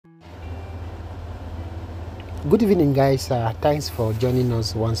Good evening, guys. Thanks for joining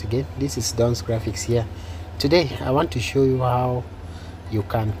us once again. This is Don's Graphics here. Today I want to show you how you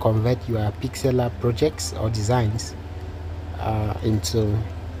can convert your Pixellab projects or designs into,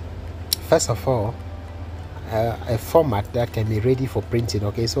 first of all, a format that can be ready for printing.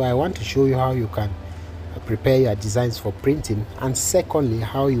 Okay, so I want to show you how you can prepare your designs for printing, and secondly,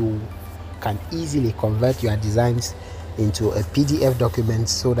 how you can easily convert your designs into a PDF document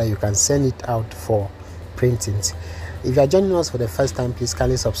so that you can send it out for printings. If you are joining us for the first time, please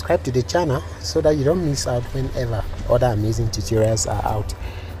kindly subscribe to the channel so that you don't miss out whenever other amazing tutorials are out.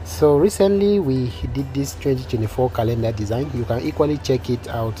 So recently we did this 2024 calendar design. You can equally check it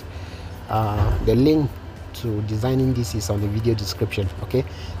out. The link to designing this is on the video description. Okay,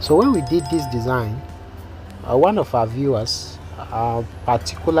 so when we did this design, one of our viewers,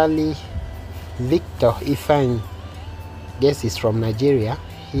 particularly Victor Ifeanyi, guess is from Nigeria,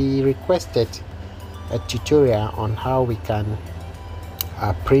 he requested a tutorial on how we can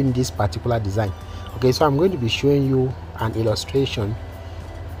print this particular design. Okay, so I'm going to be showing you an illustration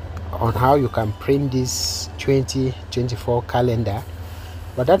on how you can print this 2024 calendar,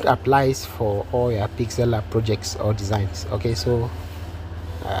 but that applies for all your Pixellab projects or designs. Okay, so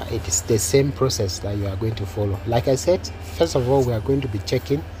it is the same process that you are going to follow. Like I said, first of all, we are going to be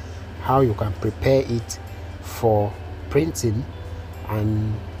checking how you can prepare it for printing,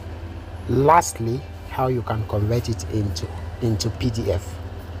 and lastly, how you can convert it into PDF.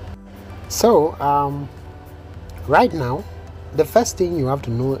 So right now, the first thing you have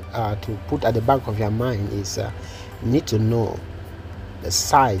to know, to put at the back of your mind, is you need to know the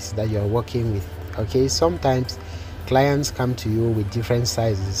size that you're working with. Okay, sometimes clients come to you with different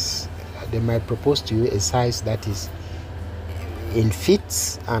sizes. They might propose to you a size that is in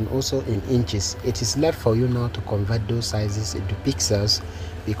feet and also in inches. It is left for you now to convert those sizes into pixels,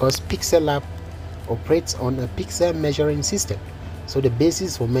 because Pixellab operates on a pixel measuring system. So the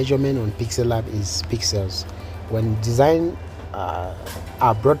basis for measurement on Pixellab is pixels. When design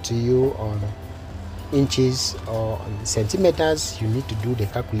are brought to you on inches or on centimeters, you need to do the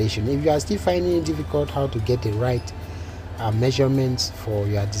calculation. If you are still finding it difficult how to get the right measurements for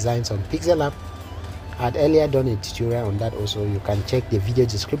your designs on Pixellab, I had earlier done a tutorial on that also. You can check the video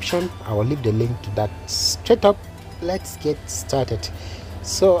description. I will leave the link to that. Straight up, let's get started.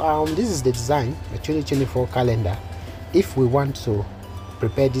 So this is the design, the 2024 calendar. If we want to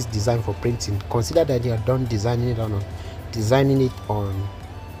prepare this design for printing, consider that you are done designing it on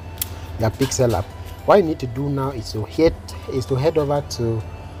the Pixellab. What you need to do now is to head over to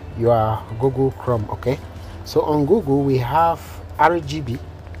your Google Chrome. Okay, so on Google we have RGB.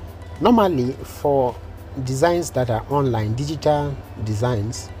 Normally for designs that are online, digital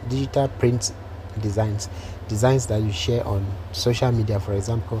designs, digital print designs that you share on social media, for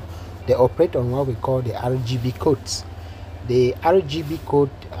example, they operate on what we call the RGB codes. The RGB code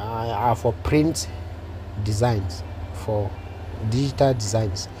are for print designs, for digital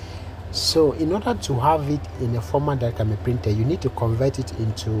designs. So in order to have it in a format that can be printed, you need to convert it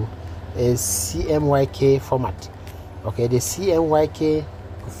into a CMYK format. Okay, the CMYK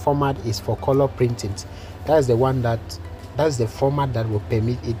format is for color printing. That's the format that will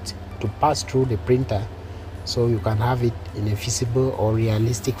permit it to pass through the printer, so you can have it in a feasible or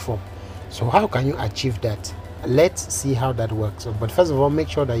realistic form. So how can you achieve that? Let's see how that works. But first of all, make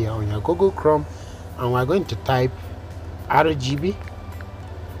sure that you're on your Google Chrome, and we're going to type RGB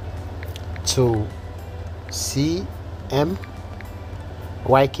to CMYK.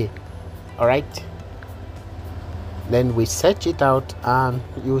 all right, then we search it out, and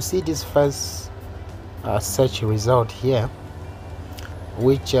you'll see this first search result here,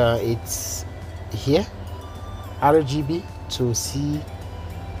 which it's here, RGB to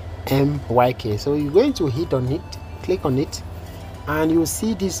CMYK. So you're going to hit on it, click on it, and you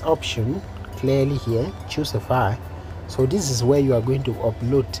see this option clearly here, choose a file. So this is where you are going to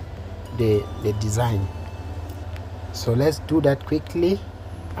upload the design. So let's do that quickly.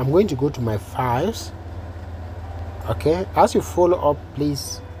 I'm going to go to my files. Okay, as you follow up,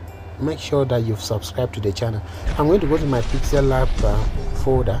 please make sure that you've subscribed to the channel. I'm going to go to my Pixellab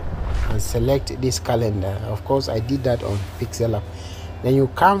folder and select this calendar. Of course, I did that on Pixellab. Then you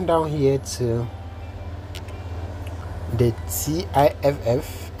come down here to the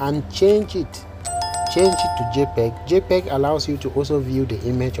TIFF and change it to JPEG. JPEG allows you to also view the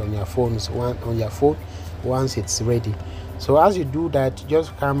image on your phone once it's ready. So as you do that,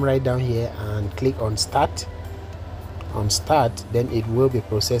 just come right down here and click on start. Then it will be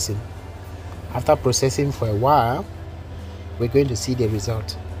processing. After processing for a while, we're going to see the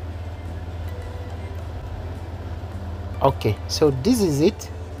result. Okay, so this is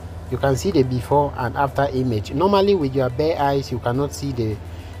it. you can see the before and after image. Normally with your bare eyes you cannot see the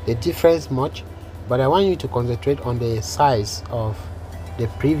difference much, but I want you to concentrate on the size of the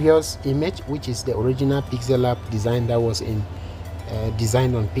previous image, which is the original Pixellab design that was in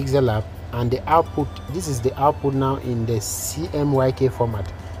designed on Pixellab, and the output. This is the output now in the CMYK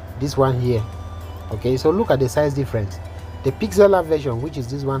format, this one here. Okay, so look at the size difference. The Pixellab version, which is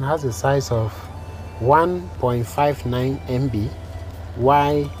this one, has a size of 1.59 MB,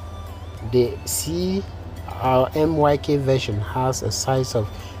 while the CMYK version has a size of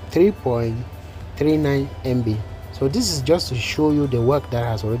 3.39 MB. So this is just to show you the work that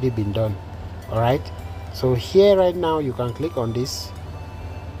has already been done. All right, so here right now you can click on this,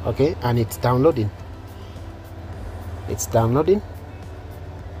 okay, and it's downloading. It's downloading.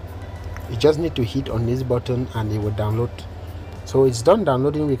 You just need to hit on this button and it will download. So it's done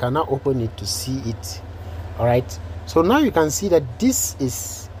downloading. We can now open it to see it. All right, so now you can see that this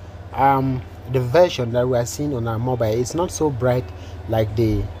is the version that we are seeing on our mobile. It's not so bright like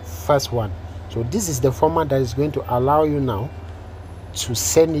the first one. So this is the format that is going to allow you now to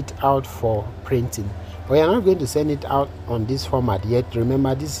send it out for printing. We are not going to send it out on this format yet.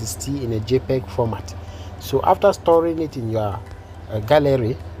 Remember, this is still in a JPEG format. So after storing it in your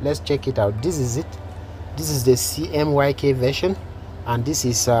gallery, let's check it out. This is it. This is the CMYK version, and this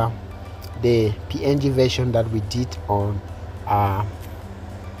is the PNG version that we did on our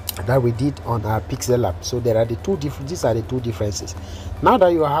Pixellab. So there are the two different. These are the two differences. Now that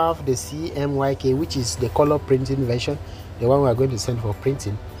you have the CMYK, which is the color printing version, the one we are going to send for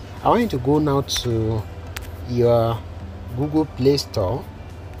printing, I want you to go now to your Google Play Store.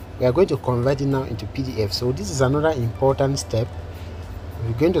 We are going to convert it now into PDF. So this is another important step.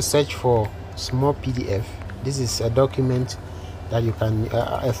 We're going to search for small PDF. This is a document that you can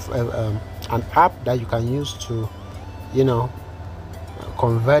an app that you can use to, you know,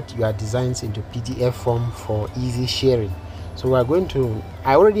 convert your designs into PDF form for easy sharing. So we are going to,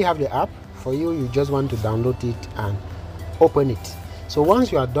 I already have the app. For you, you just want to download it and open it. So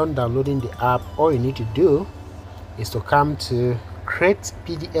once you are done downloading the app, all you need to do is to come to create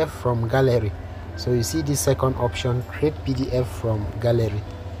PDF from gallery. So you see this second option, create PDF from gallery.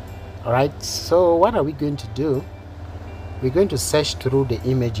 All right, so what are we going to do? We're going to search through the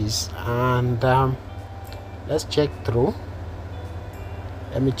images, and let's check through.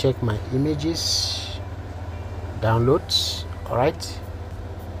 Let me check my images, downloads. All right,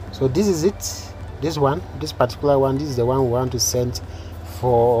 so this is it. This one, this particular one, this is the one we want to send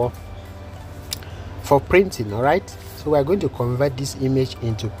for printing. All right, so we are going to convert this image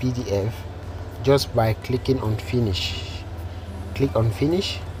into PDF just by clicking on finish. Click on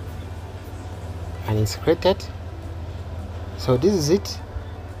finish and it's created. So this is it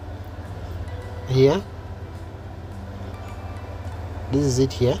here. This is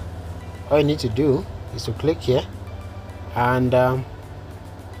it here. All you need to do is to click here, and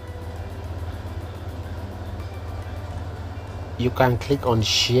you can click on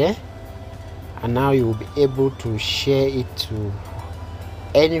share, and now you will be able to share it to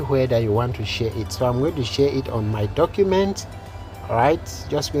anywhere that you want to share it. So I'm going to share it on my document. All right,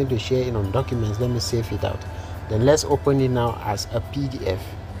 just going to share it on documents. Let me save it out. Then let's open it now as a PDF,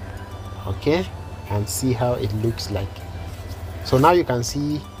 okay, and see how it looks like. So now you can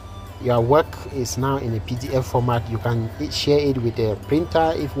see your work is now in a PDF format. You can share it with a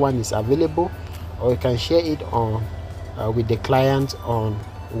printer if one is available, or you can share it on with the client on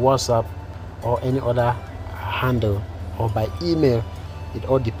WhatsApp or any other handle, or by email. It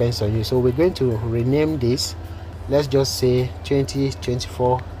all depends on you. So we're going to rename this. Let's just say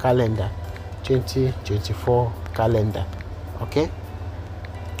 2024 calendar. 2024 calendar. Okay,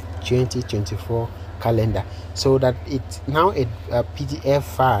 2024 calendar, so that it's now a PDF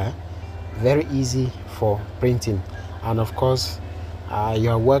file, very easy for printing. And of course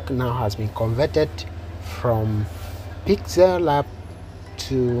your work now has been converted from Pixellab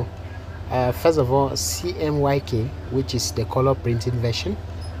to first of all CMYK, which is the color printing version,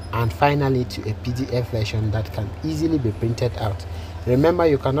 and finally to a PDF version that can easily be printed out. Remember,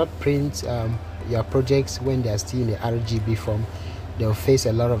 you cannot print your projects when they are still in the RGB form. They'll face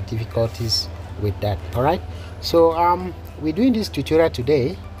a lot of difficulties with that. All right, so we're doing this tutorial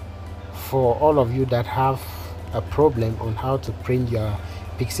today for all of you that have a problem on how to print your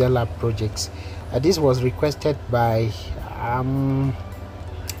Pixellab projects. This was requested by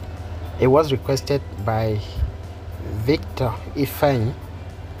Victor Ifeanyi.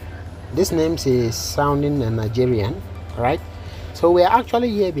 This name is sounding Nigerian, right? So we are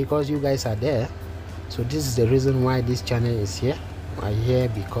actually here because you guys are there. So this is the reason why this channel is here. We are here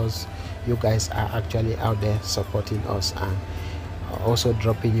because you guys are actually out there supporting us, and also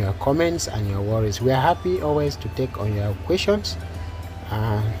dropping your comments and your worries. We are happy always to take on your questions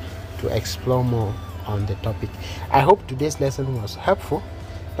and to explore more on the topic. I hope today's lesson was helpful.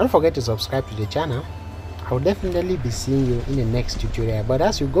 Don't forget to subscribe to the channel. I will definitely be seeing you in the next tutorial, but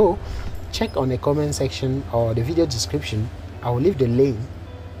as you go, check on the comment section or the video description. I will leave the link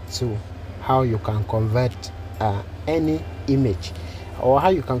to how you can convert any image, or how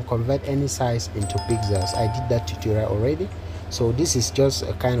you can convert any size into pixels. I did that tutorial already, so this is just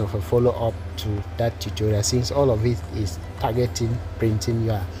a kind of a follow-up to that tutorial, since all of it is targeting printing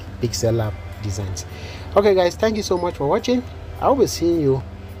your Pixellab designs. Okay guys, thank you so much for watching. I will be seeing you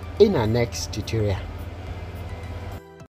in our next tutorial.